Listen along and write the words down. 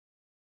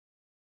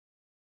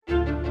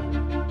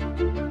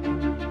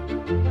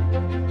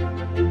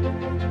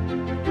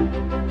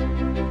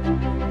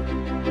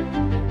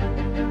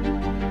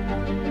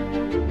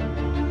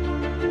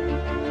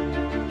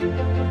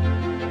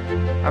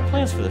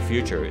plans for the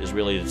future is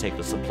really to take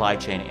the supply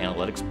chain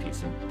analytics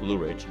piece in Blue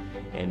Ridge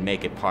and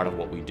make it part of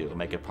what we do,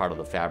 make it part of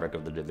the fabric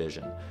of the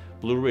division.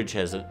 Blue Ridge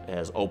has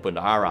opened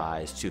our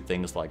eyes to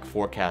things like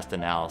forecast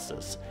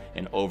analysis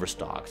and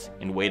overstocks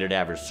and weighted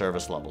average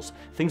service levels,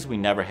 things we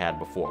never had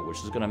before, which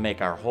is going to make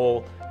our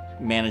whole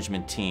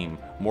management team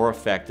more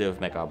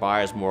effective, make our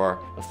buyers more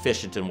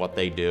efficient in what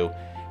they do,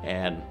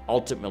 and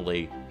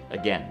ultimately,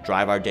 again,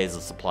 drive our days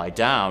of supply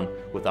down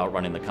without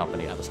running the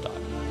company out of stock.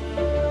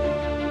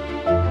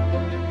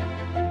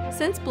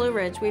 Since Blue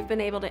Ridge, we've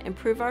been able to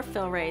improve our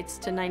fill rates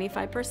to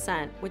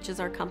 95%, which is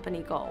our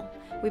company goal.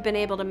 We've been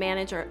able to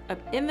manage our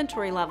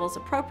inventory levels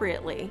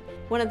appropriately.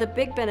 One of the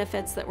big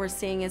benefits that we're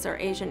seeing is our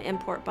Asian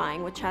import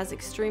buying, which has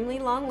extremely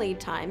long lead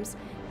times,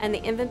 and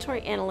the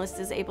inventory analyst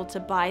is able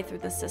to buy through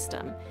the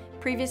system.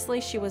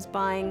 Previously, she was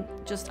buying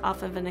just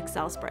off of an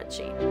Excel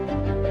spreadsheet.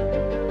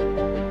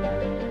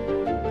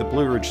 The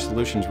Blue Ridge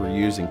solutions we're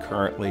using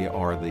currently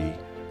are the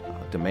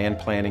demand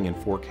planning and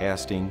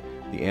forecasting,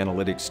 the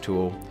analytics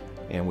tool,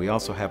 and we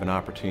also have an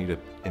opportunity to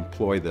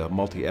employ the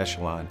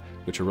multi-echelon,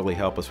 which will really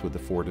help us with the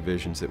 4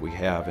 divisions that we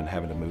have and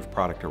having to move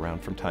product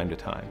around from time to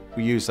time.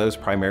 We use those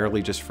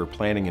primarily just for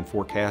planning and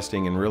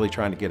forecasting and really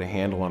trying to get a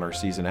handle on our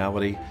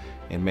seasonality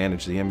and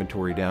manage the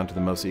inventory down to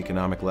the most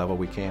economic level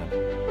we can.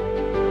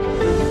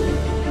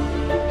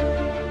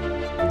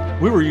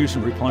 We were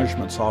using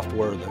replenishment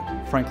software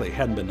that frankly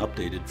hadn't been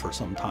updated for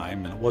some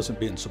time, and it wasn't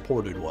being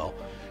supported well.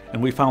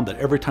 And we found that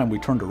every time we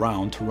turned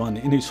around to run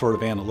any sort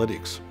of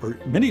analytics, or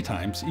many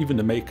times even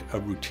to make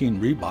a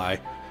routine rebuy,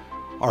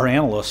 our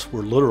analysts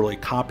were literally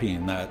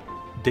copying that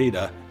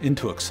data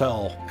into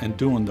Excel and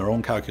doing their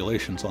own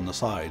calculations on the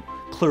side.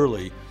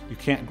 Clearly, you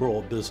can't grow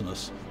a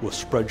business with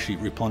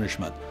spreadsheet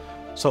replenishment.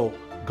 So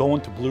going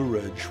to Blue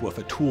Ridge with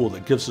a tool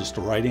that gives us the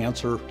right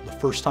answer the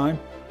first time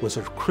was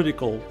a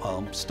critical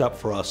step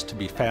for us to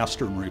be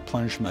faster in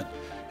replenishment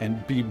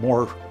and be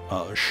more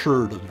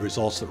assured of the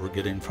results that we're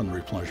getting from the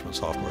replenishment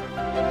software.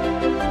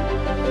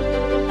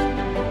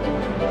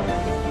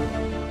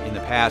 In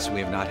the past,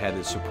 we have not had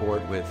the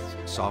support with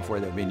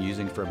software that we've been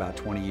using for about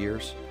 20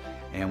 years,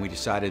 and we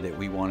decided that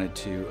we wanted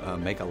to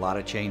make a lot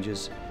of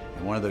changes,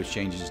 and one of those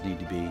changes need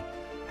to be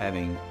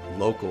having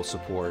local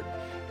support,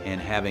 and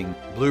having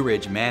Blue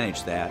Ridge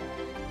manage that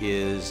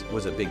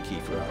was a big key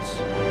for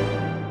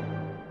us.